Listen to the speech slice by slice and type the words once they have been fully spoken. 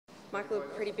Michael, a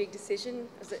pretty big decision.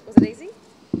 Was it easy?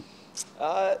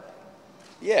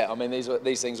 Yeah, I mean,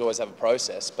 these things always have a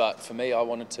process, but for me, I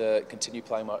wanted to continue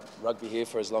playing my rugby here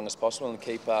for as long as possible and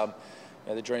keep the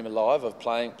dream alive of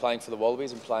playing for the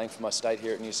Wallabies and playing for my state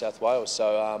here at New South Wales.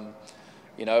 So,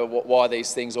 why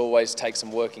these things always take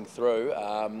some working through.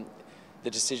 The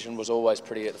decision was always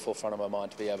pretty at the forefront of my mind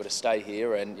to be able to stay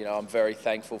here, and I'm very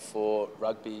thankful for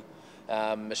Rugby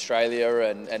Australia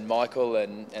and Michael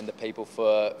and the people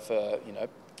for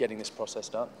getting this process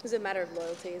done. Is it a matter of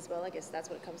loyalty as well? I guess that's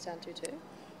what it comes down to too.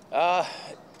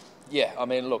 Yeah, I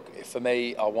mean, look, for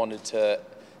me, I wanted to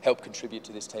help contribute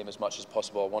to this team as much as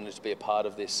possible. I wanted to be a part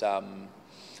of this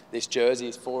this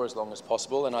jersey for as long as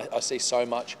possible, and I see so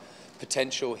much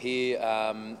potential here,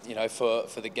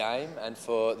 for the game and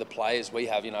for the players we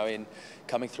have, in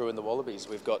coming through in the Wallabies.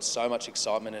 We've got so much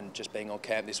excitement, and just being on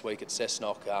camp this week at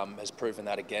Cessnock has proven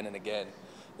that again and again.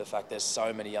 The fact there's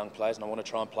so many young players, and I want to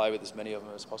try and play with as many of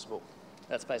them as possible.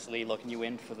 That's basically locking you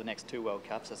in for the next 2 World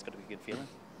Cups. That's got to be a good feeling.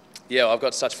 Yeah, I've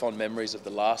got such fond memories of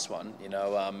the last one,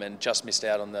 and just missed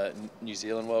out on the New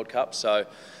Zealand World Cup. So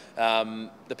the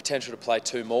potential to play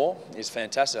 2 more is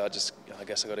fantastic. I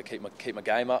guess I've got to keep my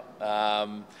game up,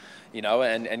 and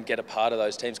get a part of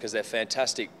those teams because they're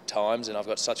fantastic times, and I've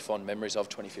got such fond memories of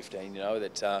 2015.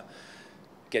 That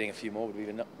getting a few more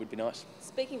would be nice.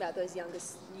 Speaking about those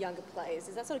younger players,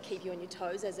 does that sort of keep you on your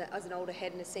toes as an older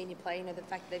head and a senior player? The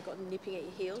fact that they've got nipping at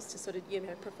your heels to sort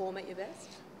of perform at your best.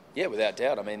 Yeah, without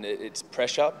doubt. I mean, it's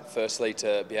pressure, firstly,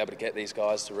 to be able to get these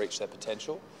guys to reach their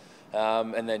potential.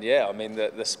 And then, I mean,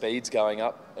 the speed's going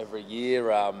up every year,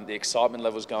 the excitement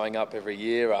level's going up every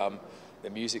year, the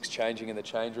music's changing in the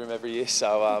change room every year.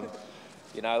 So,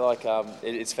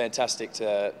 it's fantastic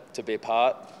to be a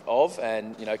part of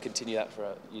and, continue that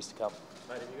for years to come.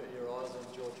 Mate, have you got your eyes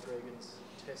on George Gregan's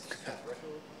Test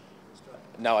record?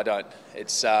 No, I don't.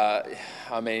 It's,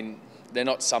 they're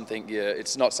not something.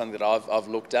 It's not something that I've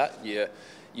looked at.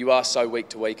 You are so week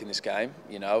to week in this game,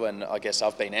 and I guess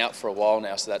I've been out for a while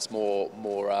now, so that's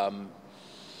more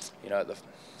at the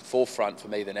forefront for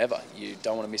me than ever. You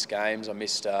don't want to miss games. I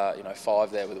missed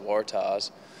 5 there with the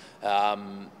Waratahs.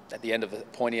 At the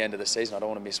pointy end of the season, I don't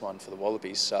want to miss one for the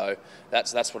Wallabies. So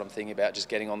that's what I'm thinking about, just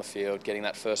getting on the field, getting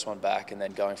that first one back, and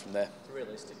then going from there. It's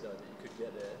realistic though that you could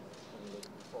get there when you look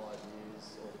at 5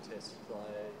 years, all the tests you play,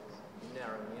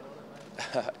 narrowing in on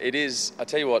it, mate. It is. I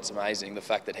tell you what's amazing, the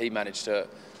fact that he managed to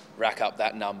rack up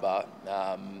that number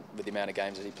with the amount of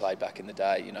games that he played back in the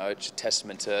day. It's a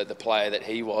testament to the player that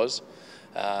he was,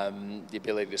 the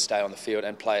ability to stay on the field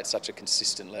and play at such a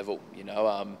consistent level.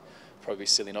 Probably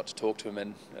silly not to talk to him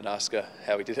and ask her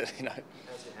how he did it. How's your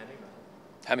hammy,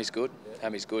 mate? Hammy's good. Yeah.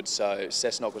 Hammy's good. So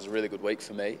Cessnock was a really good week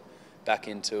for me. Back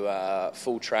into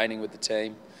full training with the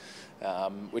team,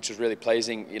 which was really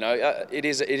pleasing. It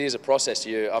is a process.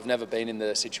 I've never been in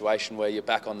the situation where you're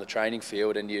back on the training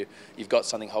field and you've got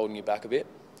something holding you back a bit.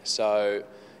 So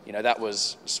that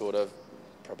was sort of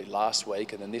probably last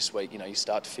week, and then this week you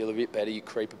start to feel a bit better. You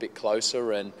creep a bit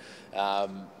closer and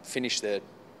finish the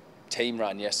team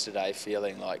run yesterday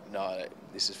feeling like, no,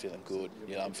 this is feeling good.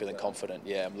 I'm feeling confident.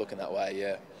 Yeah, I'm looking that way.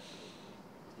 Yeah. Do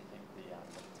you think the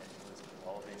potential is for the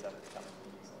Wallabies over the coming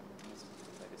years and this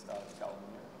maybe start going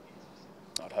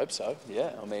there? I'd hope so.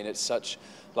 Yeah. I mean, it's such,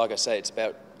 like I say, it's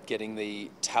about getting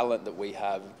the talent that we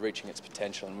have reaching its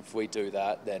potential, and if we do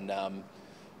that, then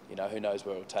who knows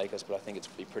where it'll take us. But I think it's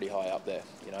be pretty high up there.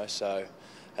 So.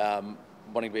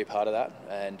 Wanting to be a part of that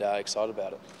and excited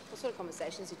about it. What sort of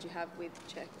conversations did you have with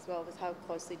Cheika as well? How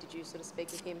closely did you sort of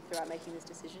speak with him throughout making this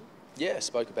decision? Yeah,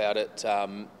 spoke about it,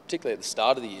 particularly at the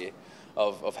start of the year,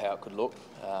 of how it could look.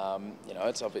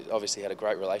 It's obviously had a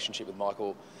great relationship with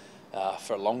Michael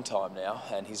for a long time now,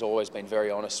 and he's always been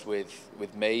very honest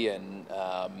with me and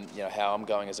how I'm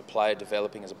going as a player,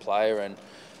 developing as a player, and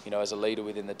as a leader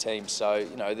within the team. So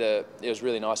it was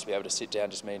really nice to be able to sit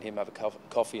down, just me and him, have a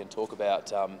coffee and talk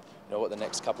about what the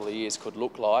next couple of years could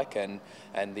look like and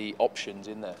the options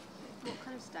in there. What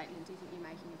kind of statement do you think you're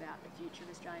making about the future of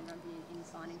Australian rugby in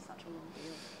signing such a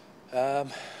long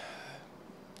deal?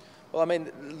 Well, I mean,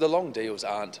 the long deals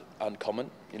aren't uncommon,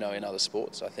 in other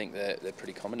sports. I think they're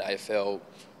pretty common. AFL,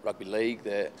 Rugby League,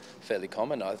 they're fairly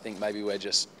common. I think maybe we're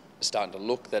just starting to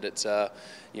look that it's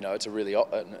it's a really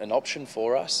an option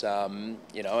for us. And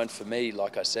for me,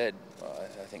 like I said,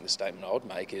 I think the statement I would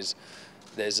make is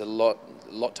there's a lot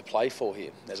to play for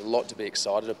here. There's a lot to be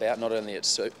excited about, not only at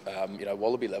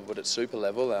Wallaby level, but at super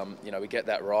level. We get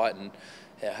that right, and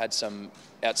had some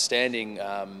outstanding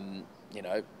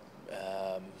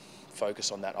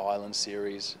focus on that Island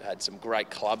series. Had some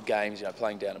great club games, you know,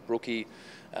 playing down at Brookie,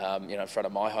 you know, in front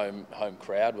of my home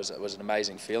crowd was an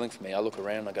amazing feeling for me. I look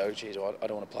around and I go, geez, I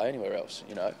don't want to play anywhere else,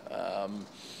 you know.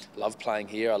 Love playing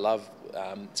here. I love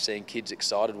seeing kids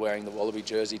excited wearing the Wallaby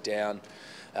jersey down,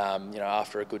 you know,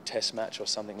 after a good test match or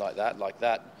something like that. Like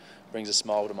that brings a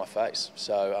smile to my face.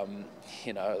 So,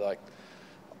 you know, like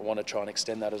I want to try and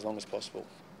extend that as long as possible.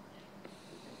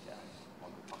 I think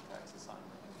longer contracts are something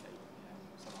that can keep, you know,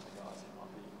 some other guys who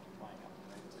might be playing up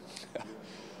the need to.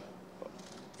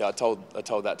 Yeah, I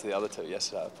told that to the other two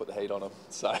yesterday. I put the heat on them,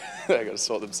 so they've got to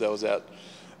sort themselves out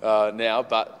now.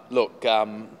 But look,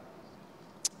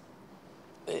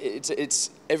 it's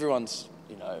everyone's,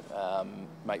 you know,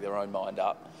 make their own mind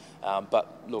up.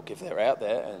 But look, if they're out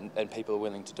there and people are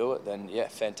willing to do it, then yeah,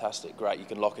 fantastic, great. You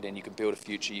can lock it in, you can build a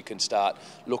future, you can start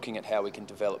looking at how we can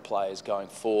develop players going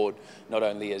forward, not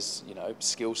only as, you know,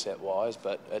 skill set wise,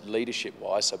 but at leadership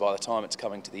wise. So by the time it's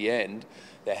coming to the end,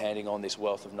 they're handing on this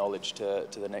wealth of knowledge to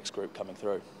the next group coming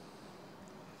through.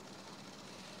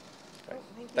 Great.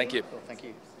 Thank you. Well, thank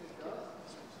you.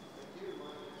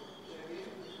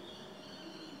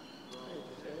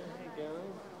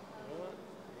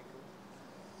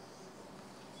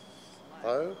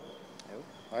 Hello?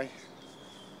 Hi.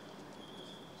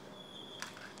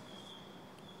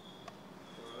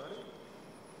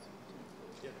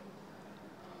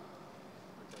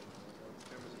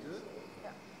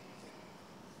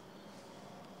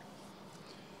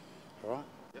 All right?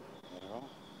 Yep. All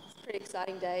right. It's a pretty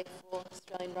exciting day for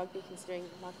Australian rugby, considering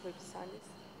Michael Cheika signed this.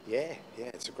 Yeah,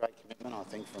 it's a great commitment, I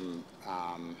think,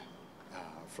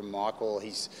 from Michael.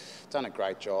 He's done a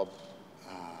great job,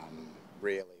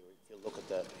 really.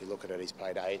 If you look at it, he's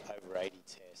played over 80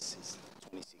 tests. He's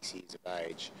 26 years of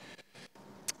age.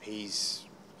 He's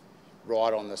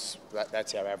right on this.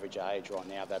 That's our average age right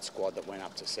now. That squad that went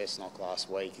up to Cessnock last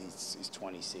week, he's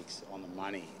 26 on the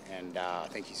money, and I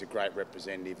think he's a great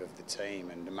representative of the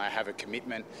team. And to have a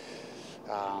commitment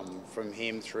from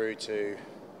him through to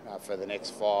for the next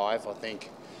 5, I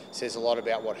think says a lot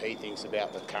about what he thinks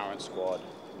about the current squad,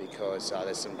 because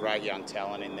there's some great young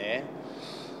talent in there.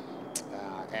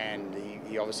 And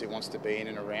he obviously wants to be in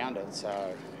and around it.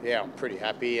 So, yeah, I'm pretty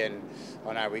happy. And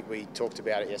I know we talked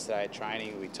about it yesterday at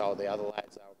training. We told the other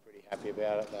lads they were pretty happy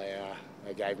about it.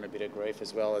 They gave him a bit of grief,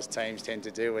 as well as teams tend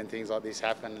to do when things like this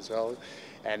happen as well.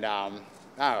 And,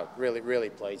 no, really, really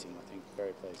pleasing, I think,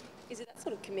 very pleasing. Is it that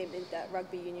sort of commitment that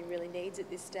rugby union really needs at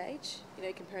this stage? You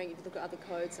know, comparing, if you look at other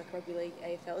codes like rugby league,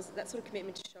 AFL, is it that sort of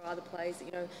commitment to show other players that,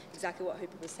 you know, exactly what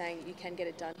Hooper was saying, that you can get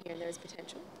it done here and there is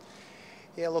potential?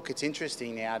 Yeah, look, it's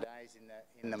interesting nowadays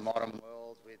in the modern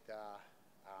world with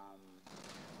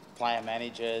player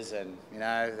managers, and you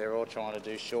know they're all trying to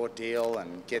do short deal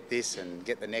and get this and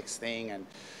get the next thing, and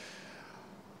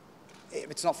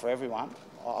it's not for everyone.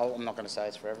 I'm not going to say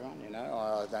it's for everyone. You know,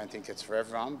 I don't think it's for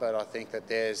everyone, but I think that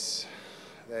there's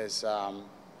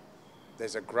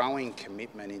a growing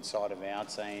commitment inside of our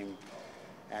team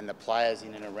and the players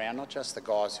in and around, not just the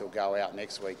guys who'll go out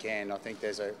next weekend. I think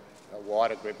there's a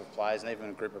wider group of players, and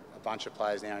even a bunch of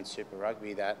players now in Super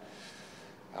Rugby that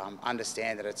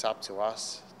understand that it's up to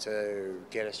us to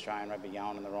get Australian rugby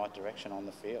going in the right direction on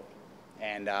the field,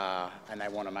 and they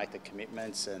want to make the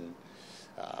commitments. And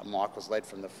Michael's led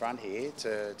from the front here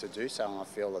to do so, and I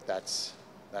feel that that's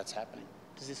happening.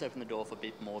 Does this open the door for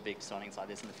more big signings like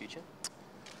this in the future?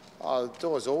 The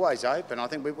door's always open. I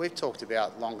think we've talked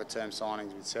about longer term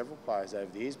signings with several players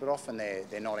over the years, but often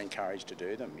they're not encouraged to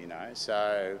do them, you know.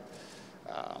 So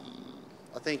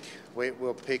I think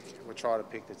we'll try to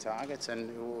pick the targets, and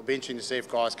it will be interesting to see if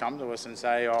guys come to us and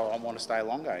say, oh, I want to stay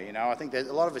longer, you know. I think there's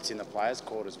a lot of it's in the players'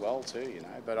 court as well too, you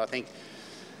know. But I think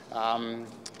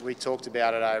we talked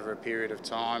about it over a period of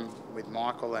time with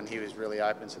Michael, and he was really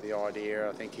open to the idea.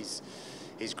 I think he's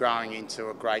growing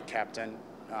into a great captain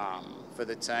for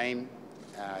the team.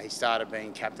 He started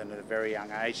being captain at a very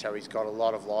young age, so he's got a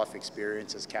lot of life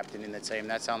experience as captain in the team.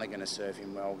 That's only going to serve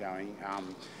him well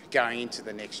going into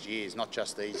the next years, not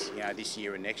just this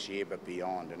year and next year, but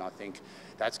beyond. And I think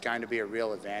that's going to be a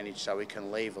real advantage, so we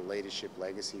can leave a leadership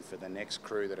legacy for the next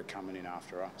crew that are coming in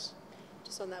after us.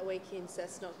 Just on that week in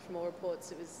Cessnock, from all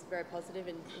reports, it was very positive,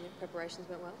 and preparations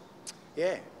went well.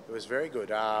 Yeah, it was very good.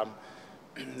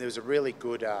 There was a really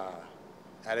good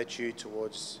attitude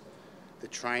towards the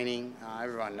training.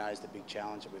 Everyone knows the big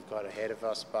challenge that we've got ahead of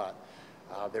us, but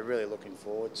they're really looking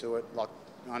forward to it. Like,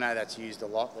 I know that's used a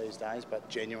lot these days, but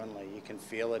genuinely you can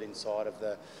feel it inside of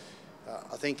the...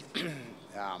 I think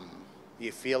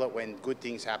you feel it when good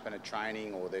things happen at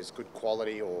training, or there's good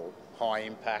quality or high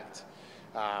impact.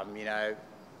 You know,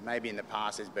 maybe in the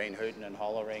past there's been hooting and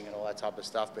hollering and all that type of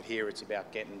stuff, but here it's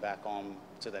about getting back on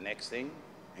to the next thing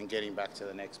and getting back to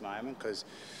the next moment, because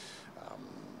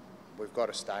we've got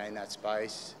to stay in that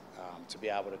space to be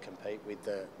able to compete with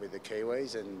the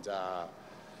Kiwis, and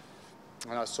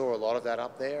I saw a lot of that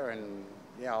up there, and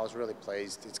yeah, I was really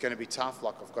pleased. It's going to be tough.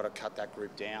 Like, I've got to cut that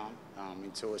group down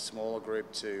into a smaller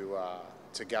group to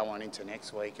go on into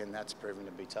next week, and that's proven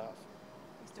to be tough.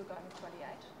 You're still going with 28?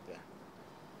 Yeah.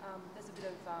 There's a bit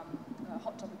of a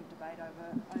hot topic of debate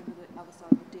over the other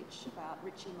side of the ditch about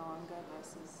Richie Mo'unga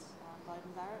versus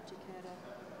Beauden Barrett. Do you care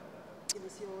to give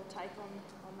us your take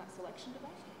on that selection debate?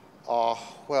 Oh,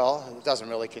 well, it doesn't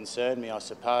really concern me, I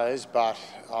suppose, but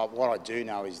what I do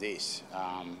know is this,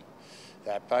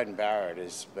 that Beauden Barrett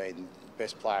has been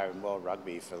best player in world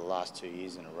rugby for the last 2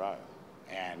 years in a row,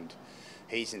 and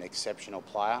he's an exceptional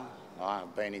player.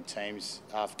 I've been in teams,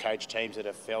 I've coached teams that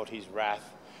have felt his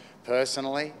wrath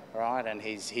personally, right, and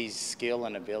his skill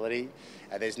and ability.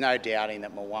 There's no doubting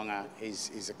that Mo'unga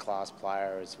is a class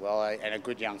player as well, and a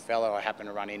good young fellow. I happened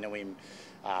to run into him.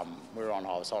 I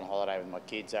was on holiday with my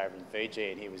kids over in Fiji,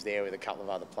 and he was there with a couple of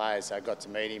other players, so I got to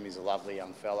meet him. He's a lovely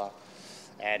young fella,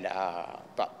 and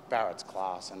but Barrett's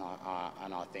class, and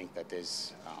I think that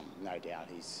there's no doubt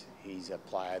he's a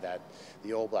player that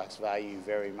the All Blacks value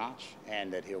very much,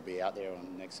 and that he'll be out there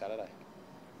on next Saturday.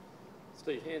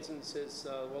 Steve Hansen says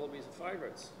Wallabies are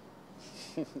favourites.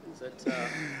 Is that,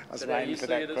 I was how you waiting for see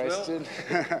that it question.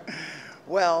 as well?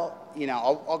 Well, you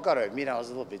know, I've got to admit I was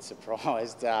a little bit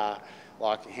surprised.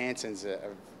 Like, Hansen's a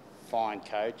fine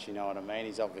coach, you know what I mean?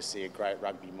 He's obviously a great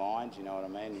rugby mind, you know what I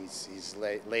mean? He's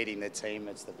leading the team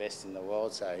that's the best in the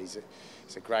world, so he's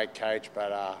a great coach,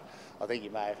 but I think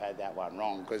you may have had that one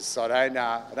wrong, because I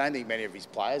don't think many of his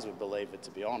players would believe it,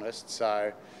 to be honest.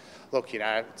 So, look, you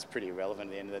know, it's pretty irrelevant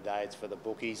at the end of the day. It's for the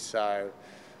bookies, so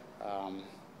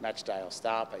match day will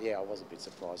start. But yeah, I was a bit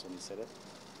surprised when he said it.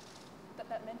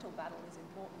 That mental battle is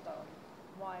important, though.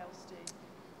 Why else do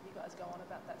you guys go on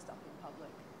about that stuff in public,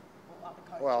 or other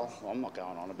coaches? Well, I'm not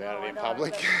going on about it in I know,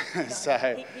 public. but, So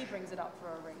he brings it up for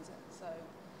a reason. So,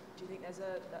 do you think there's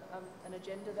an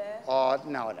agenda there? Oh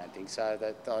no, I don't think so.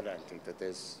 I don't think that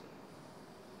there's.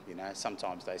 You know,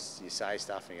 sometimes you say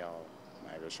stuff and you go, oh,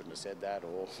 maybe I shouldn't have said that,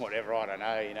 or whatever. I don't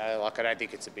know. You know, like, I don't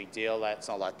think it's a big deal. It's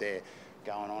not like they're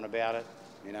going on about it.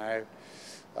 You know.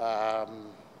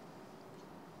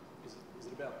 Is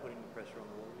it about putting the pressure on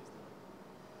the Wallabies,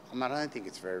 though? I mean, I don't think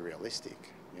it's very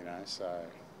realistic, you know, so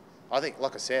I think,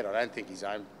 like I said, I don't think his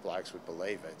own blokes would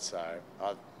believe it, so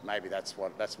maybe that's why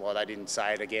they didn't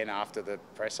say it again after the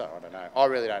presser. I don't know. I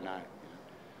really don't know.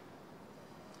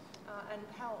 And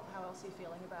how else are you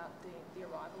feeling about the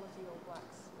arrival of the All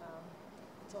Blacks?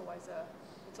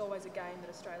 It's always a game that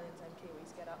Australians and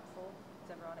Kiwis get up for.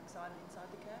 Is everyone excited inside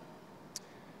the camp?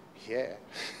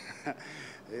 Yeah.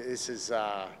 This is,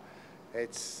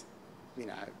 it's, you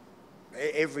know,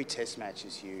 every test match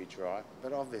is huge, right?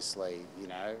 But obviously, you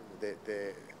know,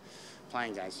 they're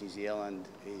playing against New Zealand,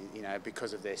 you know,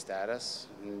 because of their status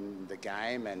in the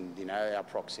game, and, you know, our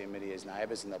proximity as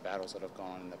neighbours and the battles that have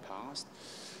gone on in the past.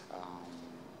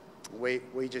 We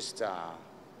just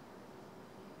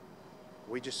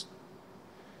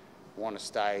want to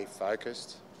stay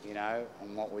focused, you know,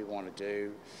 on what we want to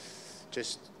do.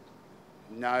 Just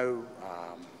know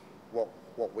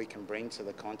what we can bring to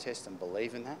the contest and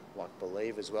believe in that, like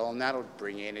believe as well, and that'll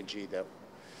bring energy that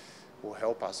will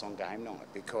help us on game night,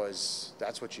 because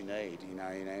that's what you need, you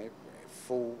know,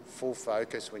 full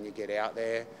focus when you get out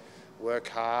there, work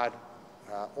hard,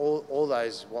 all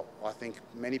those, what I think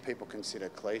many people consider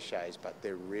cliches, but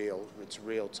they're real. It's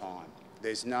real time.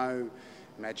 There's no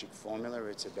magic formula.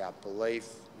 It's about belief,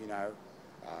 you know,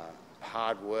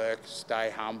 hard work,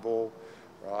 stay humble,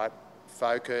 right?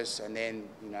 Focus, and then,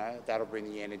 you know, that'll bring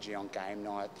the energy on game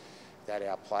night that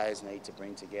our players need to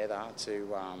bring together to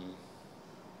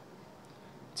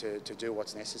do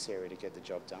what's necessary to get the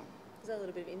job done. Is that a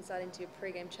little bit of insight into your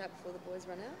pre-game chat before the boys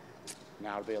run out?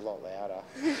 No, it'll be a lot louder.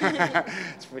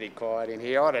 It's pretty quiet in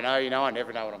here. I don't know, you know, I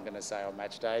never know what I'm going to say on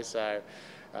match day, so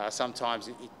sometimes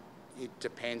it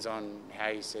depends on how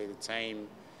you see the team,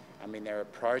 I mean, their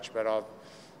approach, but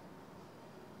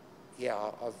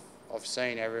I've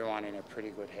seen everyone in a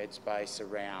pretty good headspace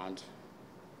around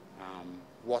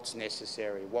what's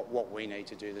necessary, what we need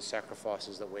to do, the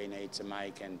sacrifices that we need to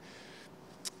make, and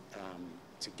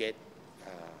to get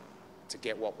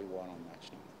what we want on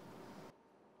match night.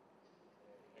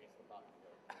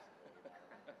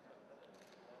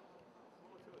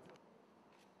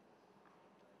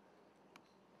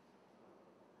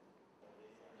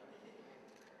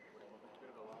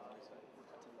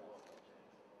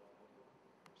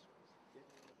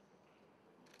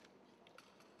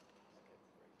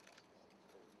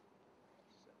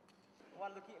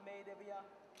 One looking at me, there we are.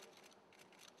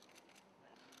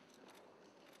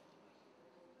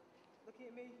 Looking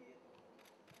at me here.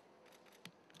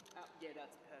 Oh, yeah,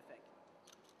 that's perfect.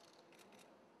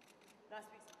 Nice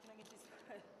piece. Can I get this?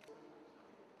 Great,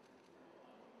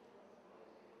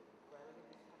 look at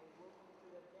this.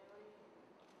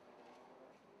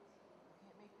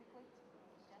 Looking at me quickly.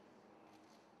 Yeah.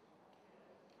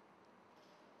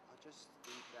 I just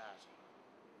think that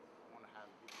I want to have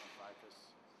a bit more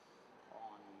focus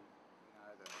on,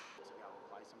 to go and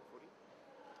play some footy,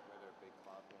 whether it be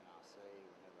club or NRC,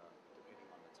 whenever, depending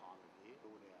on the time of year.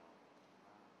 Build our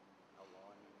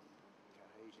alignment,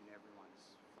 cohesion,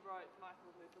 everyone's. Wrote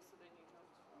Michael Cheika so then you come.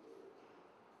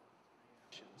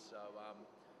 So,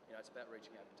 it's about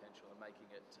reaching our potential and making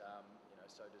it,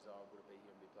 so desirable to be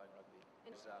here and be playing rugby.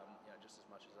 He's, just as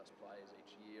much as us players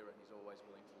each year, and he's always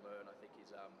willing to learn. I think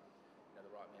he's, the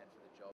right man for the job.